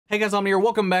Hey guys, I'm here.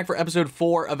 Welcome back for episode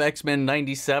 4 of X-Men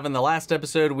 97. The last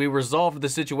episode, we resolved the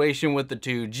situation with the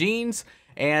two Jeans,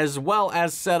 as well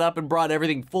as set up and brought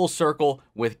everything full circle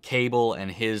with Cable and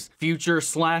his future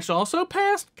 / also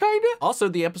past, kinda. Also,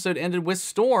 the episode ended with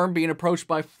Storm being approached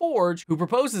by Forge, who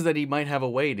proposes that he might have a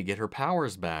way to get her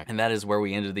powers back. And that is where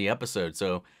we ended the episode.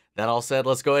 So that all said,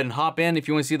 let's go ahead and hop in. If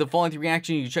you want to see the full-length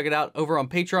reaction, you can check it out over on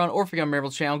Patreon, or if you're on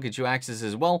Marvel's channel, get you access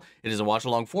as well. It is a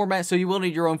watch-along format, so you will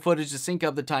need your own footage to sync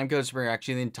up the time codes for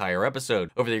actually the entire episode.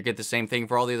 Over there, you get the same thing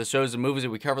for all the other shows and movies that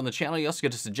we cover on the channel. You also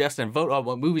get to suggest and vote on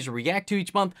what movies we react to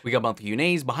each month. We got monthly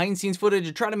Q&As, behind-the-scenes footage,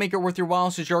 and try to make it worth your while,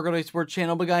 so you're going to support the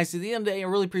channel. But guys, at the end of the day, I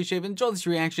really appreciate it. If you enjoyed this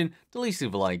reaction, please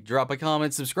leave a like, drop a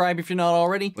comment, subscribe if you're not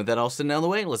already. With that all said and out of the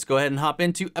way, let's go ahead and hop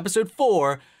into episode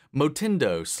 4,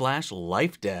 Motendo /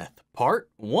 Lifedeath, Part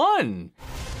 1.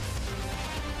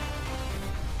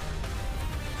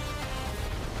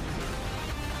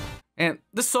 And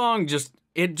this song just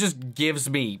gives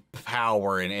me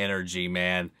power and energy,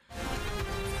 man.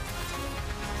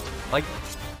 Like,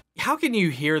 how can you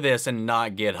hear this and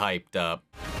not get hyped up?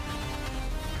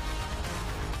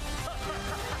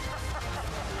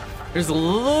 There's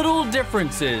little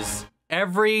differences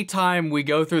every time we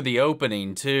go through the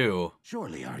opening, too.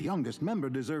 Surely our youngest member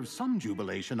deserves some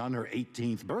jubilation on her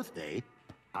 18th birthday.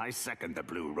 I second the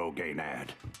blue Rogaine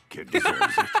ad. Kid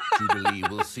deserves it. Jubilee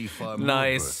will see far more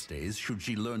birthdays should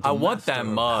she learn to I want master that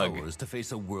her mug. powers to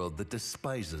face a world that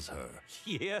despises her.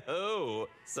 Yo,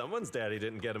 someone's daddy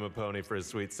didn't get him a pony for his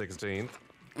sweet 16th.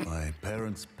 My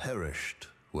parents perished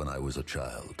when I was a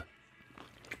child.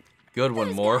 Good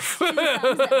one, Morph.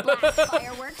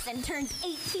 Fireworks and turns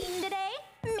 18 today?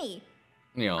 Me.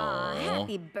 Aw,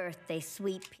 happy birthday,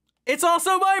 sweet pea. It's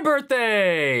also my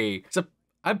birthday! Except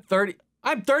I'm 30.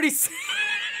 I'm 36.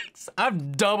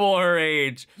 I'm double her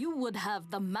age. You would have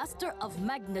the master of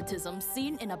magnetism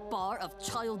seen in a bar of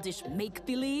childish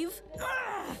make-believe?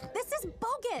 This is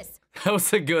bogus. That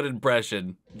was a good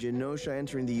impression. Genosha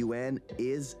entering the UN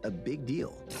is a big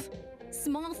deal.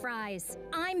 Small fries.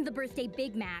 I'm the birthday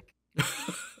Big Mac.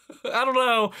 I don't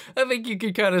know. I think you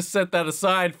could kind of set that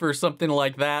aside for something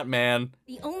like that, man.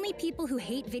 The only people who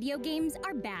hate video games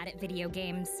are bad at video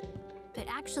games. But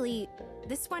actually,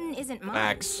 this one isn't mine.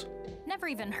 Facts. Never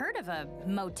even heard of a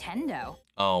Motendo.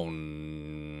 Oh. Whoa,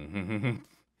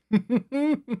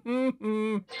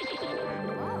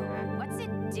 what's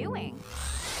it doing?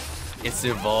 It's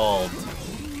evolved.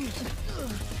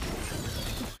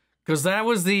 Cause that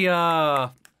was the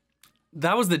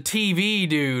TV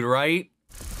dude, right?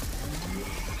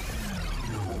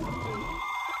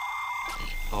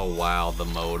 Oh wow, the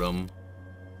modem.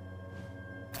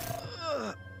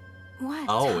 What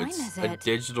Oh, time it's is a it?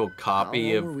 digital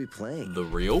copy How of long are we playing? the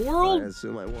real I world?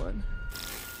 assume I won.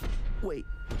 Wait,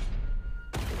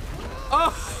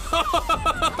 Oh!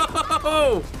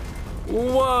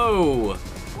 Whoa!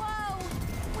 Whoa!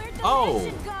 Where'd the Oh.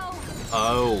 legend go?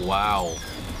 Oh, wow.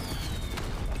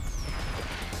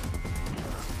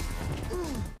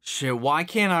 Shit, why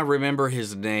can't I remember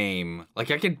his name? Like,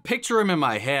 I can picture him in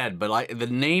my head, but the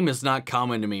name is not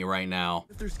coming to me right now.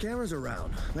 if there's cameras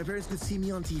around, my parents could see me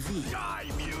on TV. Die,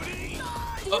 beauty!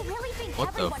 Do you really think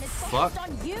what the everyone is fuck? focused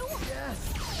on you?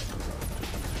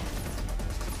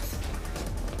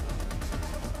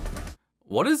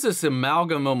 What is this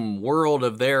amalgam world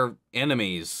of their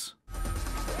enemies?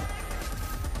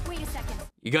 Wait a second.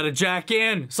 You gotta jack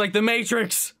in. It's like the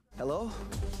Matrix. Hello?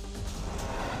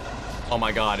 Oh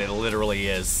my god, it literally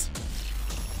is.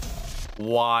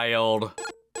 Wild.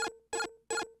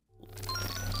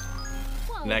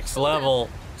 Whoa, Next hold up. level.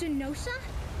 Genosha?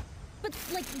 But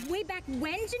like way back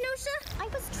when, Genosha? I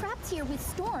was trapped here with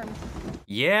Storm.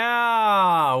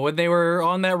 Yeah, when they were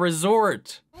on that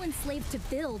resort. All enslaved to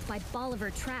build by Bolivar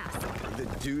Trask. The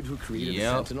dude who created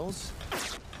Yep. the Sentinels?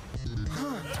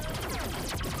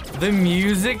 The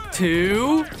music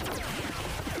too?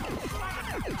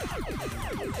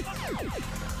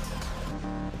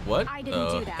 What I didn't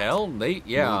the do that. hell? Yeah,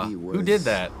 Maybe it who was did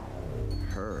that?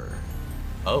 Her.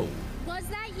 Oh. Was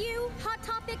that you, Hot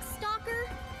Topic stalker?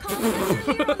 Calling us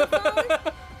earlier on the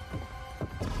phone?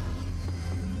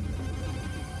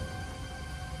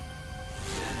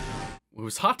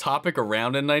 Was Hot Topic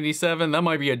around in 97? That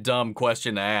might be a dumb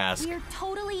question to ask. We're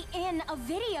totally in a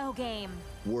video game.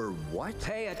 Were what?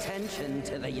 Pay attention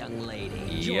to the young lady.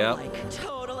 Yep. Like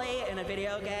totally in a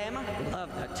video game. Love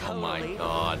the Oh totally. my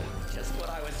god. Just what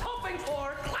I was hoping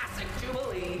for. Classic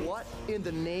Jubilee. What in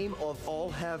the name of all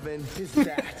heaven is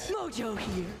that? Mojo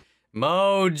here.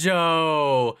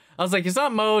 Mojo. I was like, it's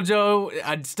not Mojo.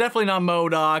 It's definitely not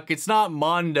MODOK. It's not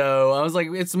Mondo. I was like,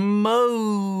 it's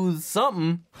Mo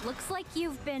something. Looks like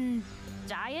you've been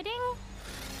dieting?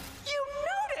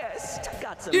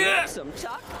 got some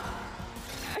tuck.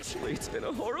 Actually, it's been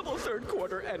a horrible third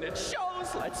quarter, and it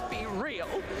shows. Let's be real.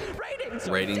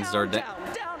 Ratings are down,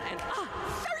 and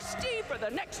thirsty for the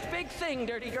next big thing,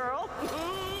 dirty girl.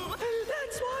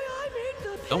 That's why I made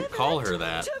the pivot. Don't call her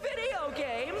that. To video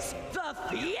games, the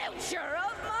future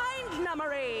of mind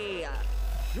numbery.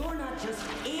 You're not just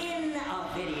in a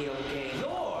video game,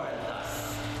 you're the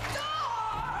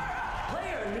star!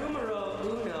 Player numero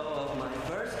uno of my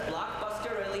first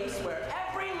blockbuster release where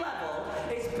every level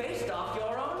is based off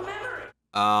your own memory.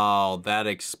 Oh, that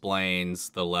explains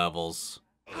the levels.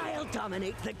 I'll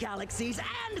dominate the galaxies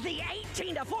and the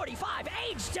 18 to 45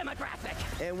 age demographic.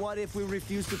 And what if we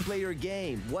refuse to play your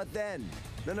game? What then?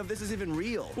 None of this is even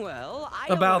real. Well, I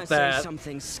don't want to say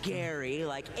something scary,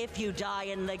 like if you die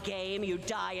in the game, you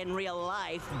die in real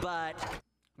life, but...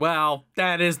 Well,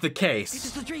 that is the case. This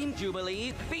is the dream,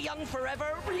 Jubilee. Be young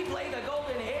forever, replay the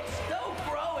golden hits, no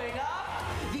growing up.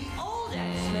 The old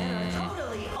XMen are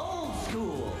totally old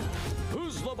school.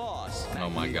 Who's the boss? Oh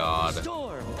my god.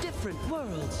 Storm, different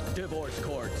worlds. Divorce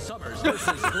court, Summers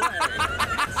versus Gray.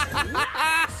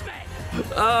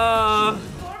 For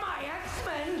my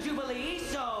X-Men, Jubilee,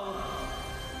 so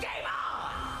game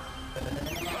on!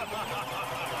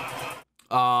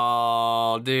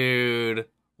 Oh, dude.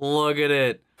 Look at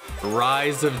it.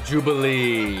 Rise of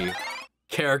Jubilee.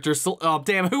 Character oh,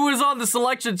 damn. Who was on the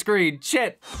selection screen?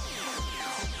 Shit.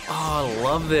 Oh, I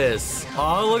love this.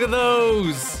 Oh, look at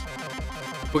those.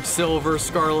 Quicksilver,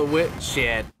 Scarlet Witch.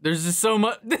 Shit. There's just so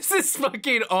much. This is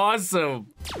fucking awesome.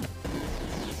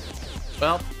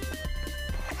 Well.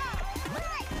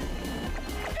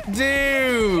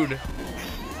 Dude.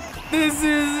 This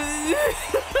is...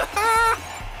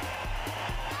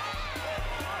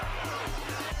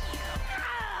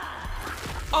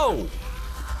 Oh!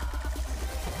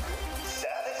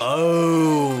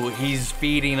 Oh, he's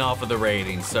feeding off of the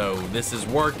ratings, so this is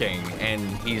working, and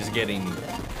he's getting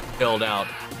filled out.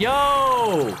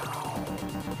 Yo!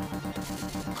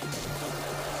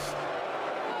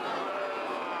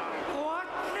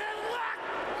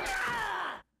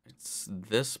 It's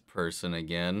this person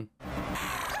again.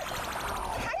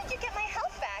 How did you get my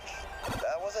health back?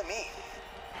 That wasn't me.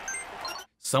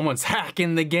 Someone's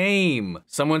hacking the game.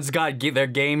 Someone's got their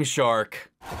Game Shark.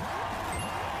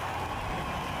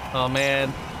 Oh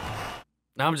man.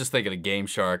 Now I'm just thinking of Game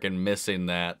Shark and missing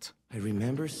that. I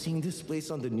remember seeing this place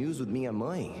on the news with Minha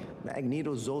Mãe.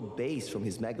 Magneto's old base from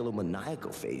his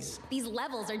megalomaniacal phase. These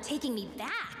levels are taking me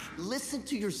back. Listen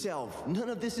to yourself. None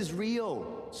of this is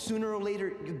real. Sooner or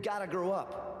later, you gotta grow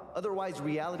up. Otherwise,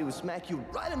 reality will smack you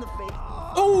right in the face.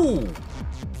 Oh!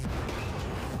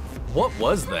 What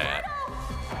was that?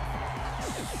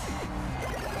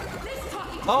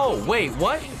 Oh, wait,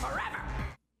 what?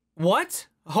 What?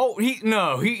 Oh, he's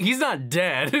not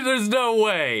dead. There's no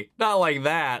way. Not like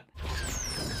that.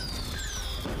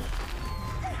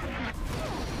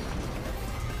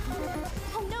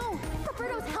 Oh no,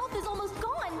 Roberto's health is almost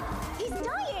gone. He's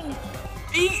dying.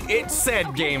 It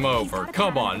said game over.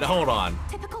 Come on, hold on.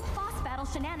 Typical boss battle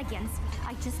shenanigans.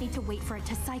 I just need to wait for it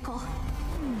to cycle.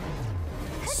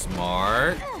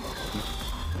 Smart.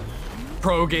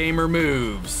 Pro gamer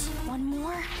moves. One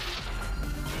more.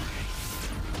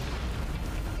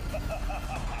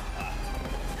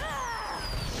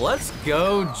 Let's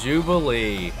go,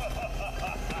 Jubilee.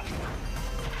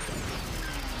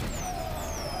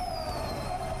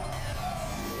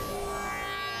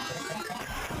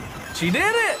 She did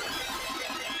it!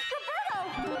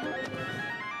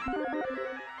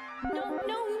 Roberto!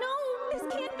 No, this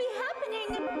can't be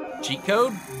happening. Cheat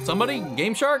code? Somebody?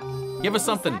 Game Shark? Give us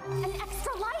something. An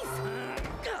extra life.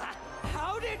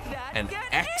 How did that An get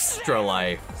extra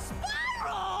life.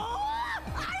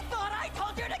 I thought I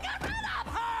told you to get rid of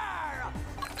her!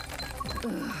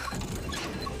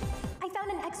 I found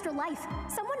an extra life.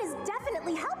 Someone is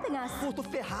definitely helping us. Pô, tô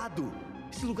ferrado.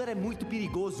 Esse lugar é muito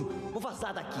perigoso. Vou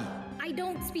vazar daqui. I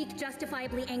don't speak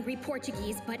justifiably angry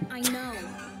Portuguese, but I know.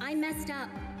 I messed up.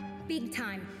 Big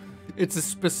time. It's a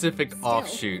specific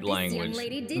offshoot language.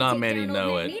 Not many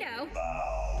know it.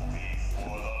 Bow before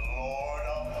the Lord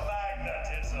of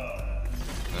Magnetism.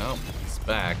 Oh, it's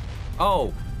back.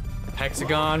 Oh,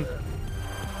 hexagon.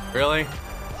 Really?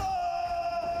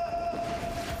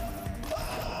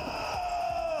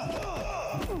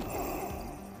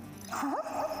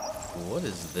 What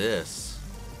is this?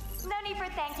 No need for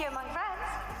thank you among friends.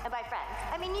 And by friends,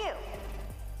 I mean you.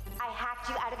 I hacked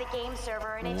you out of the game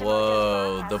server and into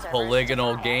Whoa, Mojo's the broadcast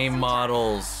polygonal servers. game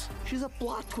models. She's a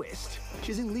plot twist.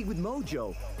 She's in league with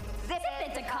Mojo. Zip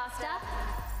it, DaCosta.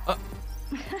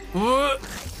 What?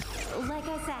 Like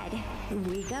I said,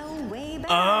 we go way back.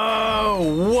 Oh,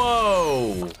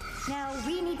 whoa. Now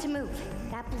we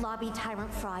lobby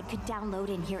tyrant fraud could download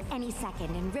in here any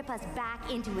second and rip us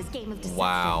back into his game of deception.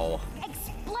 Wow.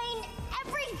 Explain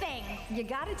everything! You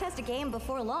gotta test a game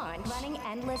before launch. Running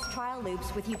endless trial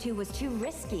loops with you two was too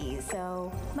risky,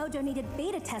 so Mojo needed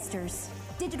beta testers.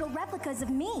 Digital replicas of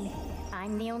me.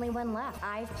 I'm the only one left.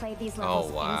 I've played these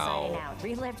levels inside and out.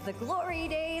 Relived the glory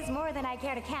days more than I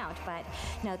care to count, but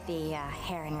note the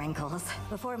hair and wrinkles.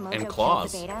 Before Mojo killed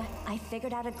the beta, I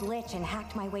figured out a glitch and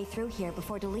hacked my way through here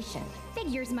before deletion.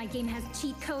 Figures my game has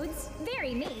cheat codes.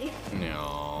 Very me.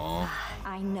 No.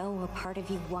 I know a part of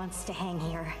you wants to hang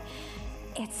here.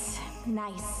 It's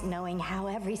nice knowing how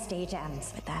every stage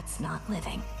ends, but that's not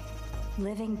living.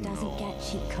 Living doesn't get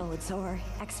cheat codes or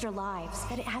extra lives,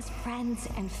 but it has friends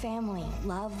and family,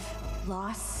 love,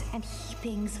 loss, and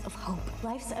heapings of hope.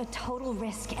 Life's a total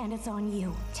risk and it's on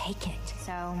you. Take it.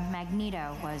 So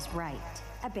Magneto was right.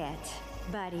 A bit,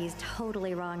 but he's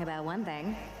totally wrong about one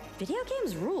thing. Video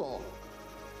games rule.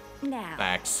 Now,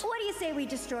 Facts. What do you say we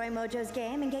destroy Mojo's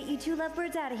game and get you two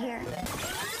lovebirds out of here?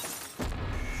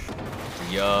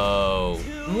 Yo.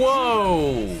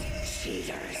 Whoa.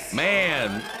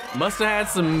 Man, must have had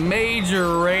some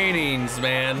major ratings,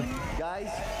 man. Guys,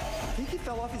 I think he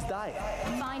fell off his diet.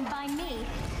 Fine by me.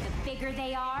 The bigger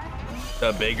they are,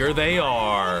 The bigger they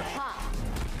are.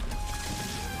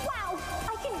 Wow,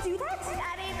 I can do that?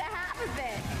 That ain't the half of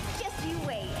it. Just you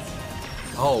wait.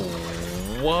 Oh,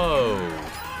 whoa.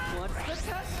 What's the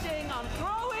testing? I'm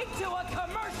throwing to a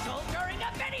commercial during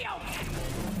a video.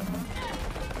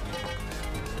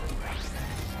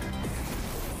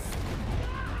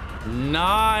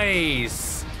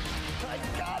 Nice. I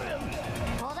got him.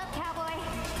 Hold up, cowboy.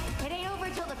 It ain't over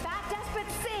till the fat despot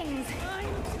sings. I'm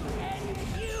to end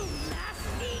you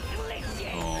nasty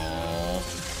glitches. Aww.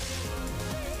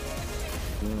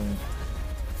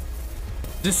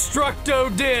 Destructo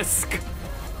disc.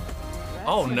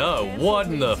 Oh no, what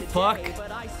in the fuck?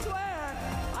 But I swear,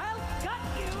 I'll gut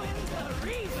you in the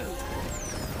reboot.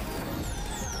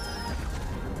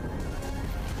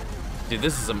 Dude,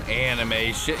 this is some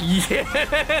anime shit. Yeah,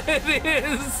 it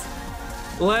is.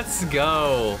 Let's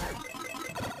go.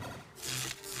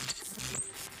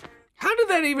 How did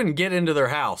that even get into their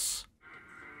house?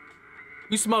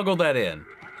 Who smuggled that in?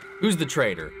 Who's the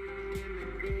traitor?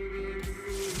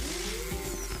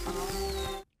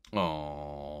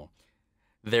 Oh,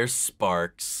 there's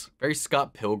sparks. Very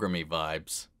Scott Pilgrim-y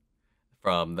vibes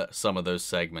from some of those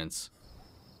segments.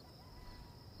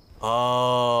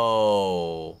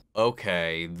 Oh,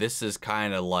 okay. This is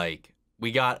kind of like,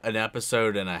 we got an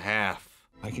episode and a half.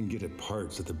 I can get at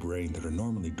parts of the brain that are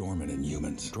normally dormant in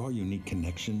humans. Draw unique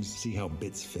connections, see how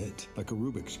bits fit, like a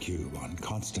Rubik's Cube on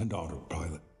constant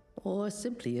autopilot. Or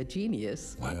simply a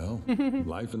genius. Well,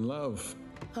 life and love.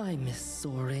 I miss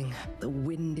soaring. The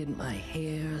wind in my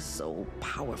hair, so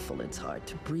powerful it's hard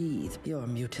to breathe. Your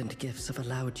mutant gifts have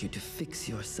allowed you to fix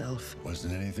yourself.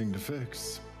 Wasn't anything to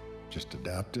fix. Just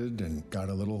adapted and got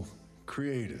a little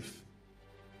creative.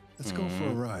 Let's go for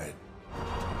a ride.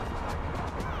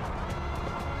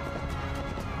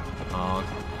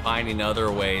 Finding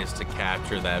other ways to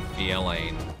capture that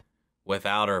feeling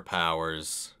without her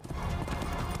powers.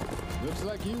 Looks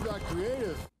like you got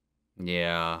creative.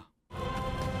 Yeah.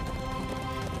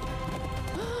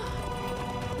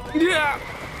 Yeah!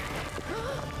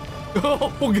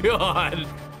 Oh, God.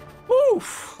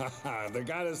 Woof. The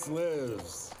goddess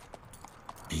lives.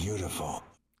 Beautiful.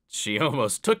 She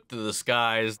almost took to the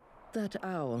skies. That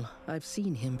owl, I've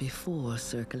seen him before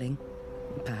circling.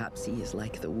 Perhaps he is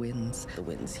like the winds. The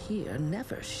winds here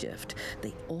never shift.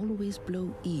 They always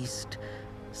blow east,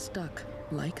 stuck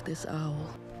like this owl.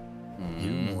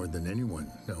 You more than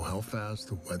anyone know how fast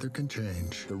the weather can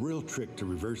change. The real trick to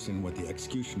reversing what the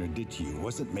executioner did to you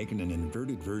wasn't making an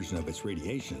inverted version of its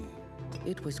radiation.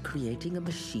 It was creating a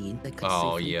machine that could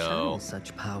safely channel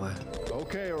such power.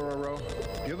 Okay, Ororo,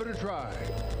 give it a try.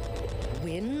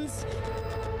 Winds,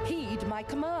 heed my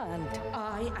command.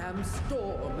 I am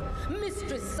Storm,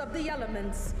 mistress of the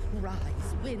elements.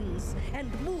 Rise, winds,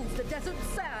 and move the desert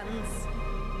sands.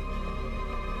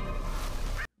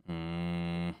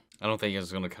 I don't think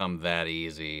it's gonna come that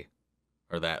easy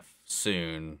or that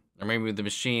soon. Or maybe the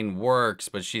machine works,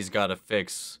 but she's got to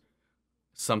fix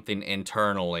something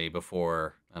internally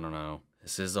before, I don't know.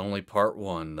 This is only part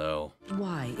one, though.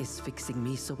 Why is fixing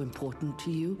me so important to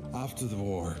you? After the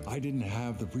war, I didn't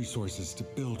have the resources to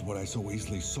build what I so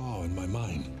easily saw in my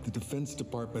mind. The Defense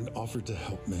Department offered to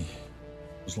help me,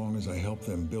 as long as I helped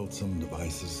them build some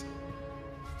devices.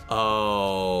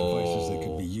 Oh. Devices that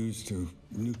could be used to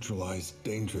neutralize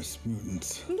dangerous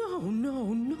mutants. No,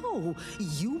 no, no.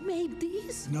 You made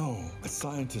these? No, a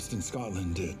scientist in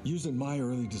Scotland did, using my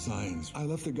early designs. I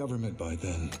left the government by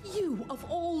then. You, of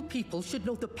all people, should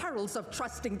know the perils of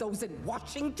trusting those in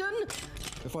Washington.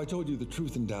 If I told you the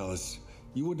truth in Dallas,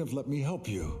 you wouldn't have let me help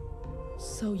you.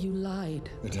 So you lied.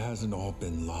 It hasn't all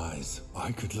been lies.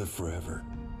 I could live forever.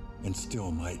 And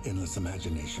still, my endless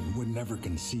imagination would never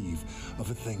conceive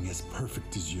of a thing as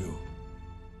perfect as you.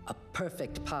 A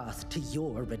perfect path to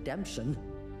your redemption.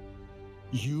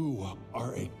 You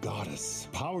are a goddess.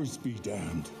 Powers be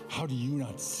damned. How do you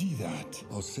not see that?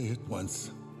 I'll say it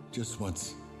once. Just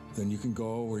once. Then you can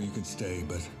go or you can stay,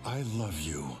 but I love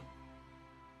you.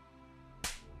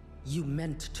 You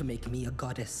meant to make me a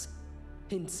goddess.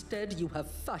 Instead, you have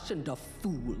fashioned a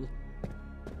fool.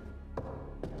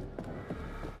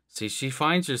 See, she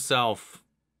finds herself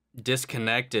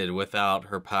disconnected without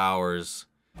her powers.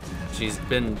 She's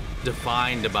been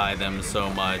defined by them so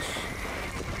much.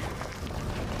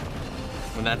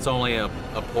 And that's only a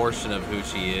portion of who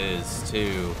she is,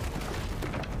 too.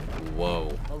 Whoa.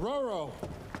 Ororo!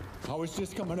 I was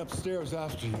just coming upstairs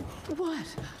after you. What?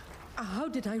 How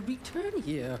did I return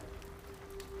here?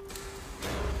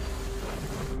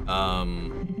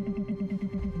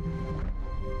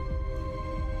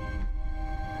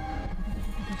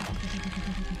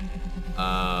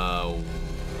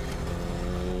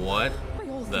 What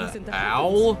the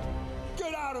owl?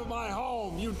 Get out of my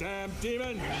home, you damn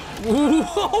demon!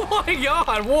 Oh my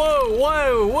god! Whoa,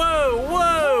 whoa, whoa,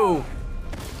 whoa!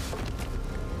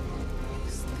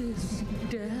 Is this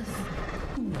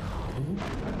death? No.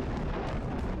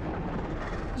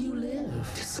 You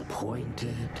live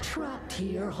disappointed, trapped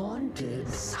here, haunted,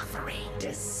 suffering,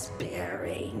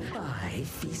 despairing. I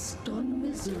feast on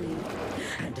misery,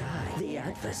 and I, the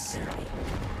adversary,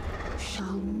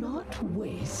 shall not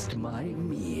waste my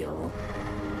meal.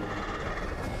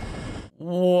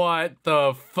 What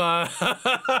the fuck?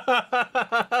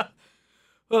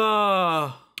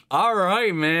 All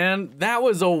right, man. That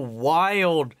was a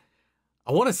wild,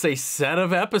 I want to say set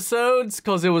of episodes,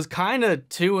 because it was kind of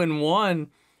 2 in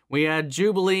 1. We had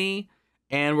Jubilee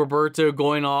and Roberto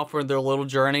going off on their little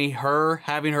journey, her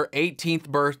having her 18th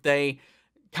birthday,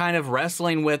 kind of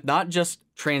wrestling with not just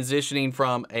transitioning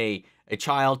from a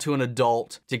child to an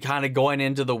adult to kind of going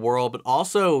into the world, but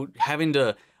also having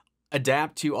to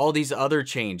adapt to all these other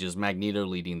changes. Magneto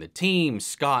leading the team,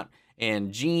 Scott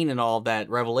and Jean and all that,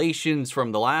 revelations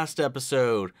from the last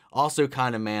episode, also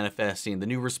kind of manifesting the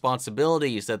new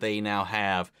responsibilities that they now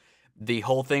have, the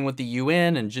whole thing with the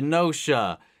UN and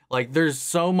Genosha. Like, there's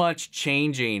so much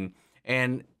changing,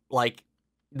 and like,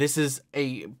 this is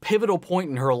a pivotal point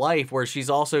in her life where she's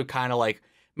also kind of like,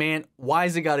 man, why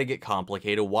has it got to get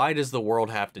complicated? Why does the world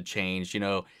have to change? You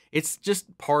know, it's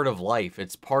just part of life.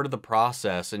 It's part of the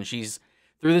process. And she's,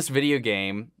 through this video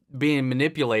game, being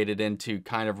manipulated into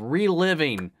kind of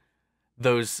reliving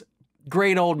those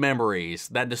great old memories,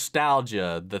 that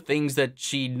nostalgia, the things that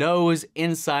she knows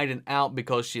inside and out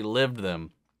because she lived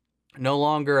them. No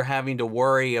longer having to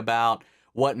worry about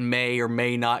what may or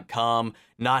may not come,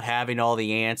 not having all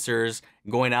the answers,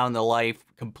 going out into life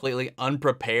completely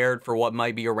unprepared for what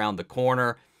might be around the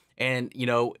corner. And, you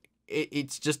know,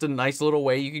 it's just a nice little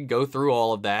way you can go through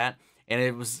all of that.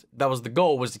 And that was the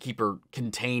goal, was to keep her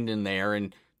contained in there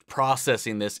and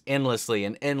processing this endlessly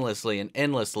and endlessly and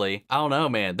endlessly. I don't know,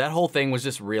 man. That whole thing was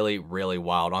just really, really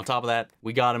wild. On top of that,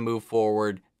 we got to move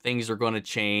forward. Things are going to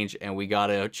change, and we got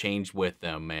to change with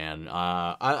them, man.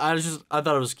 I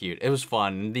thought it was cute. It was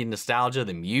fun. The nostalgia,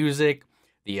 the music,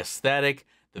 the aesthetic,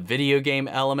 the video game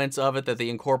elements of it that they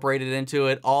incorporated into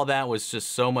it, all that was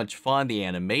just so much fun. The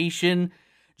animation,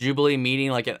 Jubilee meeting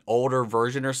like an older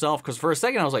version herself, because for a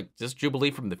second I was like, is this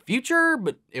Jubilee from the future?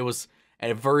 But it was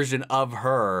a version of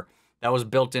her that was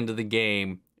built into the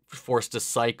game, forced to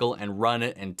cycle and run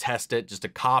it and test it, just a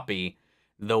copy.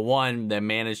 The one that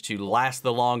managed to last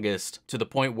the longest, to the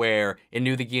point where it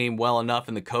knew the game well enough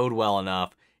and the code well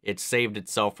enough, it saved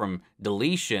itself from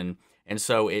deletion. And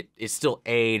so it still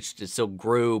aged, it still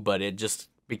grew, but it just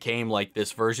became like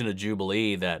this version of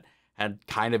Jubilee that had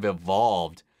kind of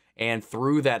evolved. And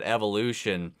through that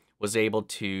evolution, was able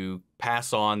to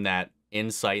pass on that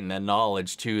insight and that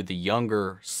knowledge to the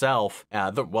younger self,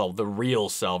 the real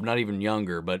self, not even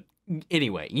younger, but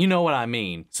anyway, you know what I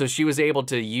mean. So she was able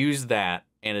to use that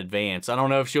and advance. I don't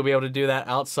know if she'll be able to do that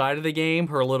outside of the game.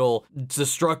 Her little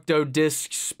Destructo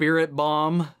Disc Spirit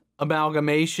Bomb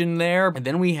amalgamation there. And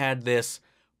then we had this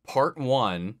part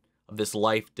 1 of this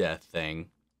life-death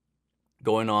thing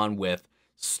going on with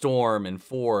Storm and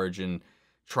Forge and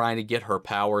trying to get her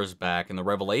powers back, and the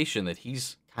revelation that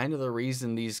he's kind of the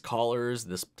reason these collars,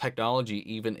 this technology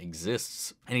even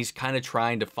exists. And he's kind of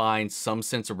trying to find some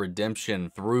sense of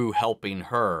redemption through helping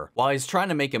her, while he's trying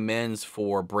to make amends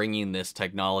for bringing this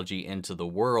technology into the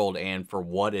world and for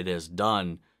what it has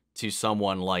done to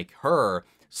someone like her,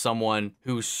 someone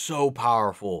who's so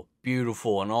powerful,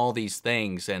 beautiful, and all these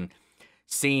things. And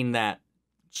seeing that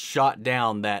shot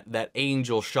down, that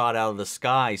angel shot out of the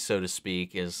sky, so to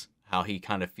speak, is how he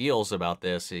kind of feels about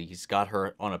this. He's got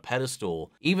her on a pedestal.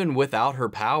 Even without her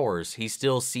powers, he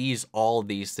still sees all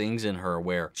these things in her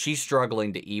where she's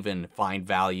struggling to even find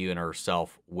value in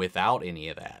herself without any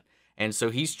of that. And so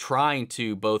he's trying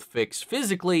to both fix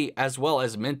physically as well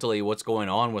as mentally what's going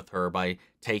on with her by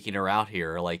taking her out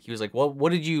here. Like, he was like, well,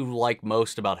 what did you like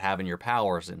most about having your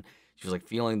powers? And she was like,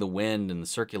 feeling the wind and the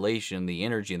circulation, the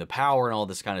energy and the power and all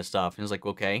this kind of stuff. And he was like,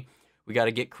 okay, we got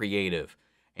to get creative.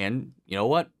 And you know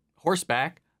what?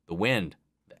 Horseback, the wind,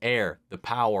 the air, the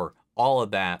power, all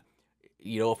of that,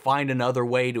 you know, find another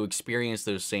way to experience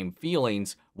those same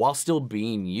feelings while still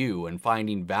being you and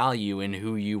finding value in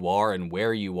who you are and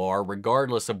where you are,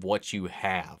 regardless of what you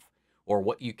have or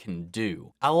what you can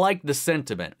do. I like the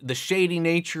sentiment. The shady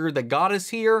nature that got us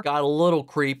here got a little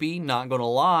creepy, not gonna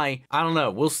lie. I don't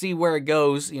know, we'll see where it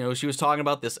goes. You know, she was talking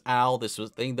about this owl, this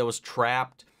thing that was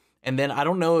trapped. And then I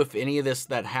don't know if any of this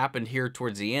that happened here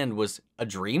towards the end was a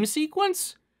dream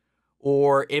sequence,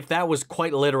 or if that was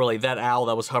quite literally that owl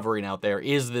that was hovering out there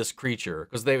is this creature,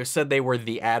 because they said they were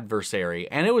the adversary,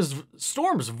 and it was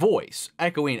Storm's voice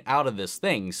echoing out of this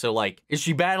thing. So like, is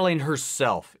she battling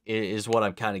herself is what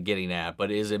I'm kind of getting at. But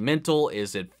is it mental?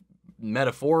 Is it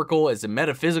metaphorical? Is it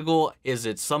metaphysical? Is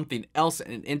it something else,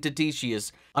 an entity she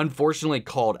is unfortunately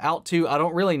called out to? I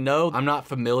don't really know. I'm not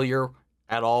familiar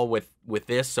at all with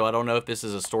this, so I don't know if this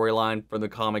is a storyline from the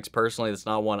comics personally. That's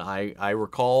not one I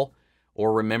recall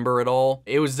or remember at all.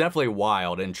 It was definitely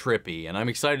wild and trippy, and I'm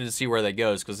excited to see where that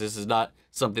goes, because this is not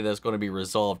something that's going to be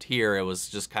resolved here. It was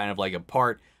just kind of like a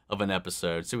part of an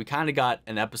episode. So we kind of got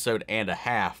an episode and a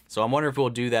half. So I'm wondering if we'll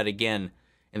do that again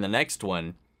in the next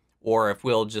one, or if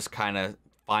we'll just kind of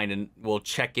we'll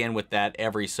check in with that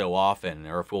every so often,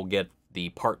 or if we'll get the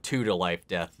part 2 to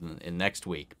Lifedeath in next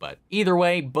week. But either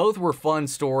way, both were fun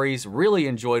stories. Really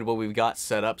enjoyed what we've got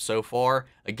set up so far.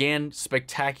 Again,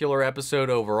 spectacular episode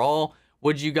overall.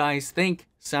 What'd you guys think?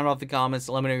 Sound off the comments.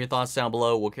 Let me know your thoughts down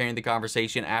below. We'll carry the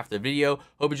conversation after the video.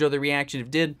 Hope you enjoyed the reaction. If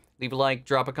you did, leave a like,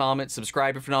 drop a comment,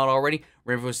 subscribe if you're not already.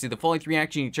 Remember, if you want to see the full-length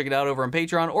reaction, you can check it out over on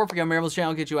Patreon, or if you got Marvel's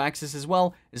channel, get you access as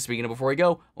well. And speaking of before we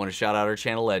go, I want to shout out our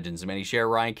channel legends: Manny, Cher,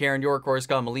 Ryan, Karen, York, Corey,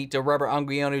 Scott, Melito, Robert,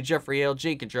 Anguiano, Jeffrey Hale,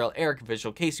 Jake Contrell, Erik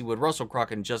Official, Casey Wood, Russell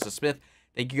Crockett, and Justice Smith.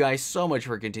 Thank you guys so much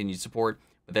for continued support.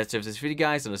 But that's it for this video,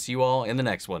 guys, and I'll see you all in the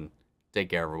next one. Take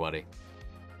care, everybody.